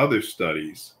led to other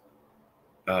studies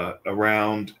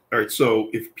around. All right, so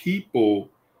if people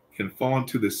can fall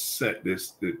into the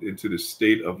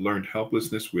state of learned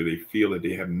helplessness, where they feel that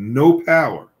they have no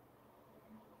power,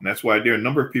 and that's why there are a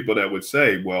number of people that would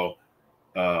say, "Well,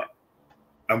 I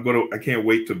can't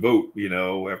wait to vote.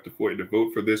 Have to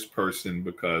vote for this person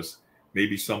because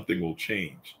maybe something will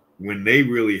change," when they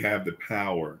really have the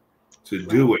power to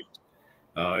do it,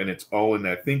 and it's all in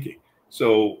that thinking.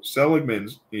 So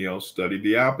Seligman's, studied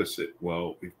the opposite.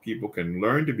 Well, if people can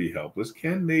learn to be helpless,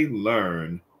 can they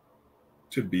learn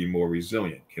to be more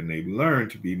resilient? Can they learn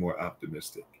to be more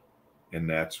optimistic? And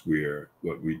that's where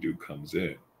what we do comes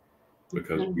in,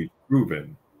 because Okay. we've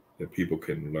proven that people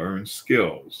can learn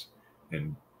skills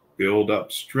and build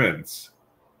up strengths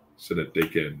so that they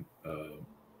can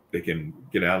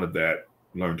get out of that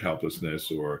learned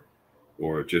helplessness or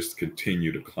just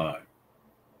continue to climb.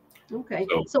 Okay.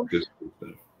 So So just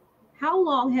how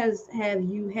long have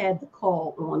you had the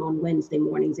call on Wednesday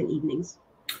mornings and evenings?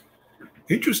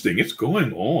 interesting. It's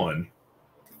going on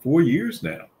 4 years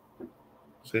now,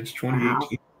 since Wow.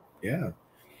 2018. Yeah.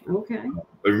 Okay.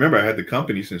 But remember, I had the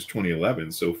company since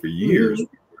 2011. So for years, Hmm.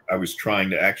 I was trying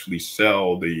to actually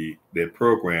sell the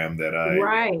program that I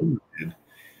Right. did,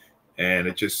 and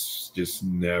it just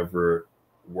never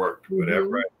worked. Whatever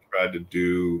Hmm. I tried to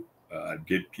do, I'd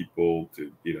get people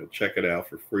to check it out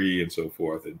for free and so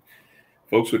forth, and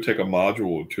folks would take a module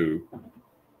or two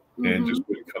and just Hmm.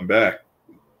 wouldn't come back.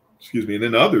 Excuse me. And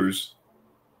then others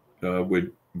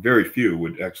would very few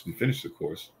would actually finish the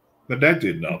course, but that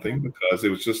did nothing because it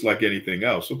was just like anything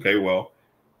else. Okay, well,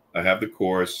 I have the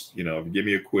course. If you give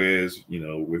me a quiz,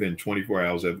 within 24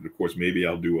 hours after the course, maybe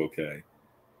I'll do okay.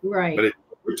 Right. But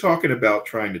we're talking about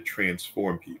trying to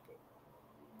transform people.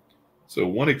 So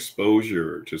one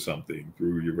exposure to something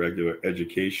through your regular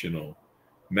educational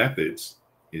methods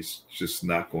is just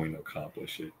not going to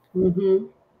accomplish it. Hmm.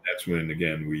 That's when,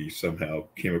 again, we somehow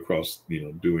came across,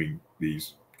 doing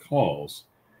these calls,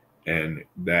 and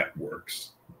that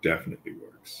works, definitely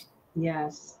works.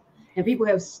 Yes. And people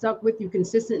have stuck with you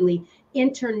consistently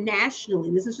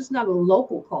internationally. This is just not a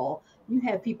local call. You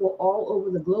have people all over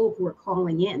the globe who are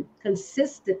calling in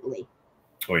consistently.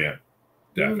 Oh yeah,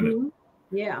 definitely. Hmm.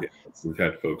 Yeah. Yeah. We've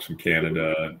had folks from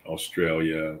Canada,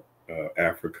 Australia,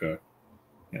 Africa.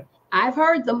 Yeah. I've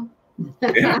heard them.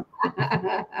 Yeah.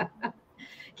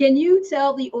 Can you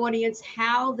tell the audience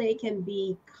how they can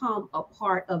become a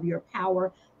part of your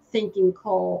power thinking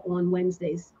call on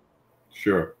Wednesdays?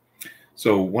 Sure.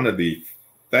 So one of the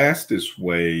fastest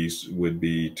ways would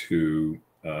be to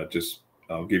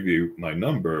I'll give you my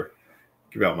number,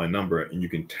 give out my number, and you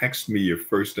can text me your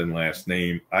first and last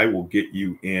name. I will get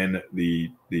you in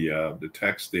the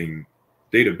texting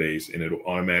database, and it'll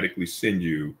automatically send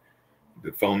you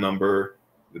the phone number,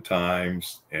 the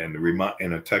times, and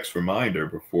and a text reminder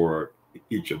before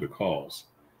each of the calls.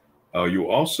 You'll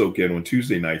also get on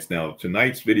Tuesday nights. Now,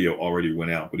 tonight's video already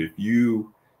went out, but if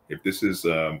this is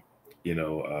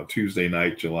Tuesday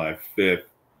night, July 5th,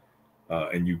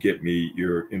 and you get me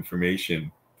your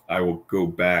information, I will go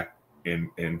back and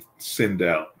send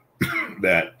out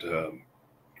that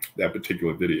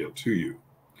particular video to you,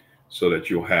 so that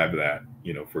you'll have that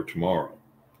for tomorrow.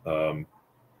 Um,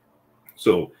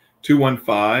 so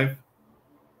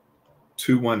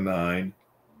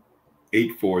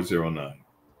 215-219-8409.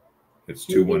 It's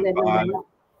Can you give that number? 215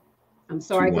 I'm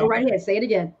sorry. Go right ahead. Say it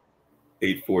again.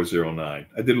 8409.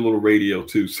 I did a little radio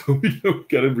too, so we don't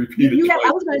got to repeat it You have. I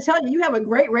twice. was going to tell you, you have a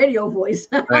great radio voice.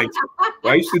 Thanks.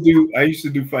 I used to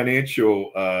do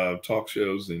financial talk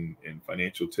shows and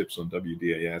financial tips on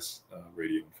WDAS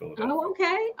radio in Philadelphia. Oh,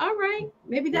 okay. All right.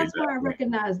 Maybe Way that's back why I when.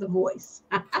 recognize the voice.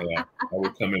 I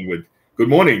would come in with, "Good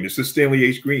morning. This is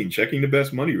Stanley Greene, checking the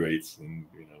best money rates," and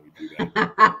we do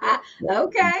that.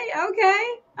 Okay. Okay.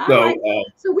 All So right.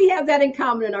 So we have that in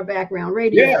common in our background,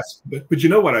 radio. yes, but you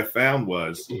know what I found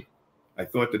was I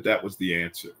thought that was the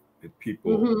answer, that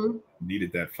people Hmm.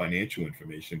 needed that financial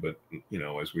information. But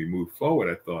as we move forward,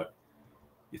 I thought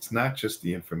it's not just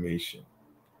the information,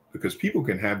 because people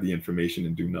can have the information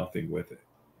and do nothing with it.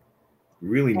 We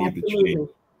really need to change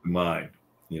Absolutely. the mind,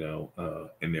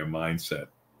 and their mindset,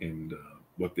 and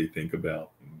what they think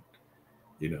about, and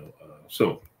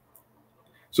so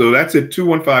that's it.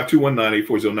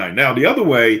 215-219-8409. Now the other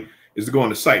way is to go on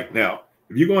the site. Now,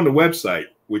 if you go on the website,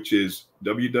 which is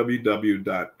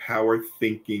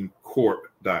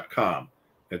www.powerthinkingcorp.com,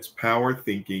 that's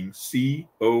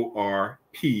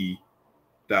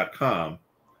powerthinkingcorp.com.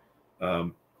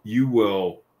 You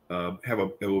will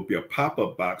there will be a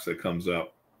pop-up box that comes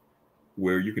up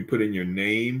where you can put in your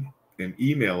name and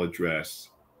email address.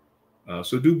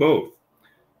 So do both.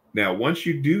 Now, once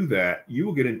you do that, you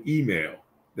will get an email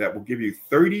that will give you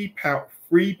 30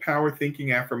 free power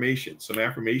thinking affirmations, some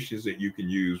affirmations that you can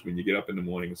use when you get up in the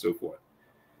morning and so forth.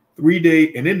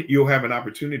 3-day, and then you'll have an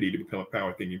opportunity to become a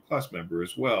Power Thinking Plus member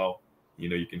as well.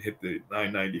 You can hit the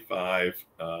 $9.95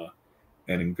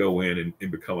 and then go in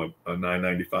and become a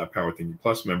 $9.95 Power Thinking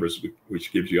Plus members,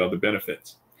 which gives you other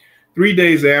benefits. 3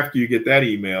 days after you get that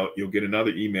email, you'll get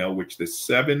another email, which the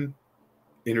 7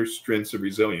 inner strengths of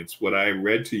resilience. What I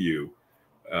read to you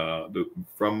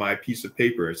from my piece of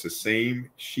paper, it's the same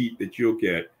sheet that you'll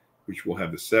get, which will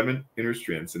have the 7 inner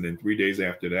strengths. And then 3 days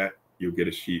after that, you'll get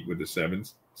a sheet with the 7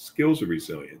 skills of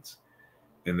resilience.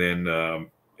 And then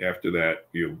after that,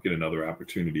 you'll get another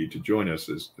opportunity to join us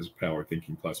as Power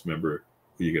Thinking Plus member.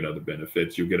 You get other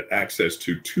benefits. You'll get access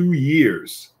to 2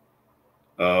 years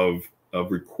of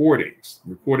recorded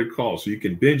calls, so you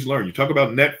can binge learn. You talk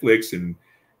about Netflix and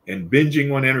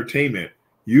binging on entertainment.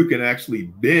 You can actually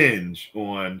binge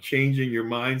on changing your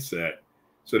mindset,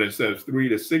 so that instead of 3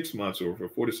 to 6 months or for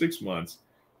 4 to 6 months,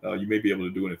 you may be able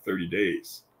to do it in 30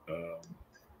 days.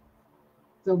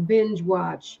 So binge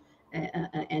watch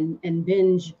and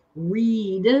binge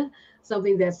read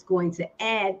something that's going to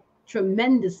add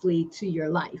tremendously to your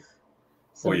life.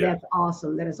 So that's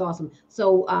awesome. That is awesome.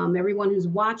 So everyone who's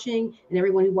watching and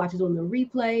everyone who watches on the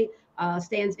replay,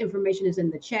 Stan's information is in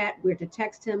the chat. We're to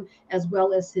text him as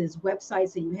well as his website,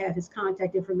 so you have his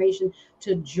contact information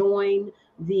to join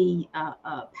the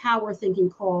Power Thinking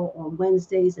Call on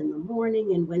Wednesdays in the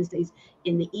morning and Wednesdays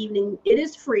in the evening. It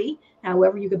is free.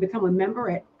 However, you could become a member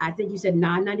at, I think you said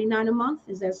 $9.99 a month.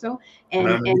 Is that so?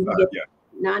 And you get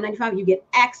 $9.95. You get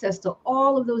access to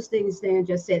all of those things Stan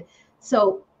just said.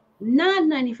 So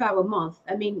 $9.95 a month.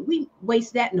 I mean, we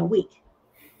waste that in a week,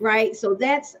 right? So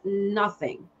that's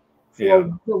nothing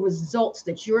for the results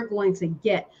that you're going to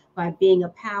get by being a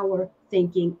Power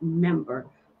Thinking member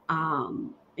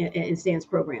in Stan's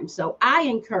program. So I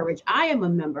am a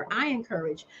member. I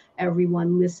encourage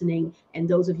everyone listening and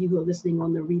those of you who are listening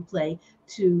on the replay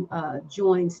to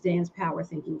join Stan's Power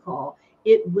Thinking Call.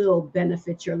 It will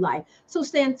benefit your life. So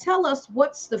Stan, tell us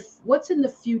what's in the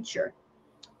future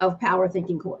of Power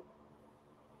Thinking Corp.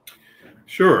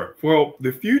 Sure. Well,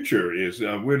 the future is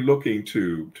we're looking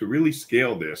to really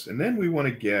scale this, and then we want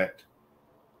to get.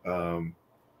 I'm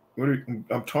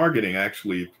targeting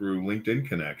actually through LinkedIn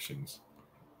connections,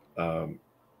 and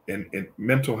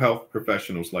mental health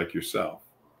professionals like yourself,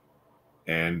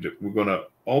 and we're going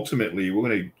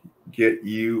to get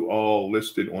you all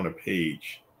listed on a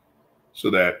page, so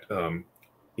that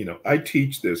I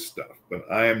teach this stuff, but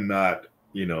I am not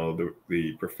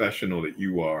the professional that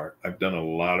you are. I've done a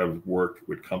lot of work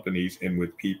with companies and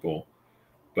with people,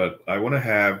 but I want to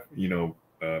have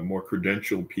more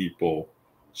credentialed people,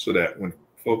 so that when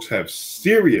folks have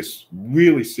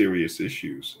really serious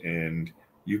issues, and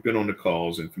you've been on the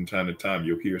calls, and from time to time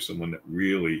you'll hear someone that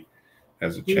really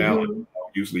has a challenge,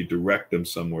 I'll usually direct them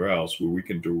somewhere else where we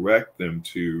can direct them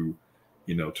to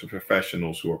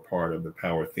professionals who are part of the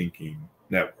Power Thinking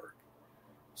Network.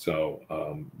 So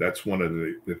that's one of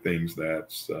the things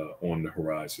that's on the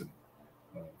horizon.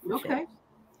 Okay,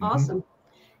 awesome.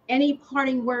 Any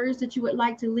parting words that you would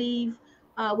like to leave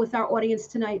with our audience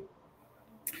tonight?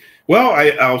 Well,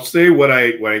 I'll say what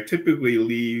I typically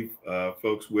leave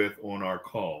folks with on our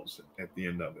calls at the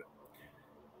end of it.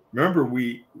 Remember,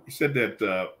 we said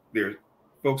that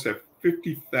folks have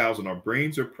 50,000. Our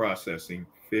brains are processing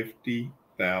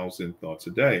 50,000 thoughts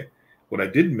a day. What I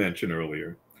didn't mention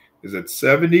earlier is that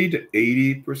 70 to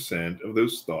 80% of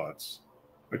those thoughts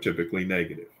are typically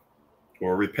negative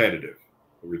or repetitive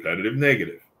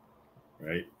negative,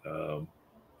 right?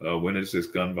 When is this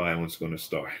gun violence going to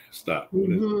stop?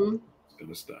 When is it going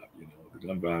to stop? The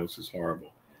gun violence is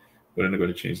horrible. When are they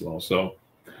going to change the law? So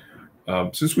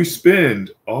since we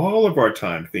spend all of our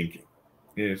time thinking,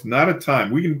 it's not a time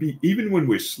we can be, even when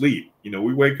we're asleep,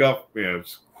 we wake up,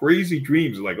 crazy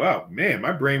dreams like, oh man,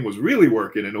 my brain was really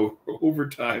working, and over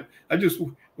time I just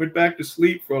went back to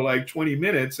sleep for like 20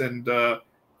 minutes and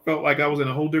felt like I was in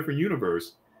a whole different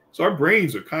universe. So our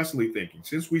brains are constantly thinking.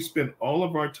 Since we spend all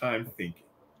of our time thinking,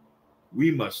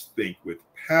 we must think with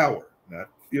power, not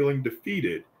feeling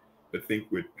defeated, but think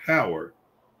with power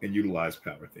and utilize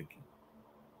power thinking.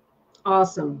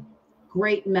 Awesome.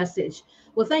 Great message.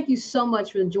 Well, thank you so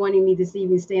much for joining me this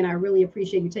evening, Stan. I really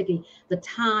appreciate you taking the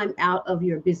time out of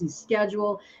your busy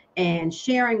schedule and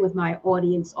sharing with my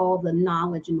audience all the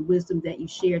knowledge and wisdom that you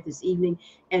shared this evening,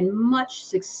 and much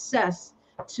success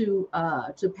to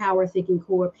Power Thinking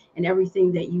Corp and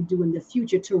everything that you do in the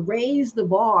future to raise the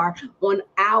bar on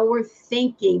our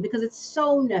thinking, because it's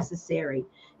so necessary.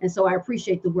 And so I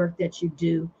appreciate the work that you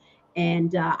do.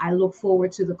 And I look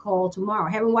forward to the call tomorrow.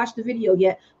 I haven't watched the video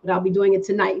yet, but I'll be doing it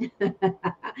tonight.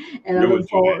 And I look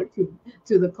forward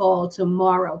to the call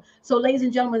tomorrow. So, ladies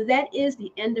and gentlemen, that is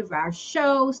the end of our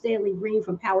show. Stanley Greene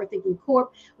from Power Thinking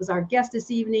Corp was our guest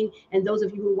this evening. And those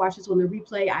of you who watch this on the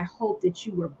replay, I hope that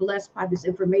you were blessed by this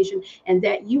information and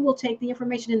that you will take the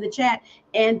information in the chat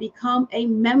and become a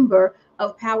member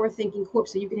of Power Thinking Corp,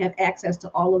 so you can have access to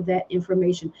all of that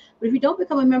information. But if you don't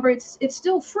become a member, it's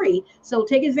still free. So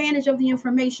take advantage of the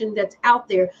information that's out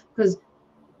there, because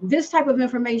this type of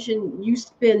information you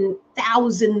spend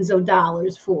thousands of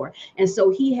dollars for. And so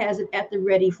he has it at the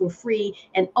ready for free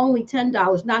and only $10,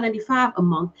 $9.95 a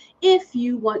month if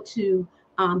you want to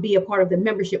be a part of the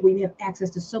membership where you have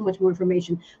access to so much more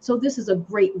information. So this is a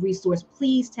great resource.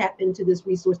 Please tap into this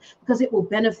resource because it will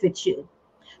benefit you.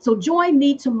 So join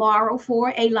me tomorrow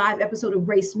for a live episode of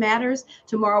Race Matters.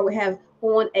 Tomorrow we have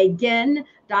on again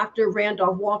Dr.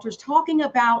 Randolph Walters talking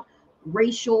about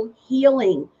racial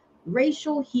healing.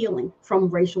 Racial healing from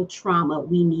racial trauma.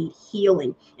 We need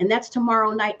healing. And that's tomorrow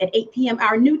night at 8 p.m.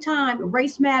 Our new time,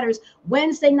 Race Matters,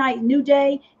 Wednesday night, new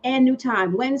day and new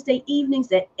time. Wednesday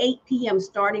evenings at 8 p.m.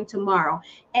 starting tomorrow.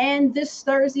 And this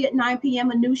Thursday at 9 p.m.,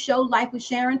 a new show, Life with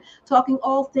Sharon, talking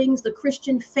all things the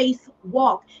Christian faith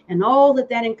walk and all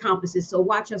that encompasses. So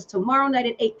watch us tomorrow night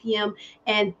at 8 p.m.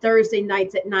 and Thursday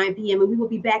nights at 9 p.m. And we will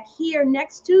be back here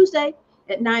next Tuesday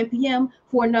at 9 p.m.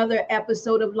 for another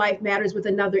episode of Life Matters with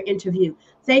another interview.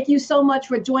 Thank you so much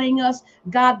for joining us.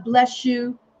 God bless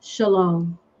you.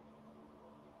 Shalom.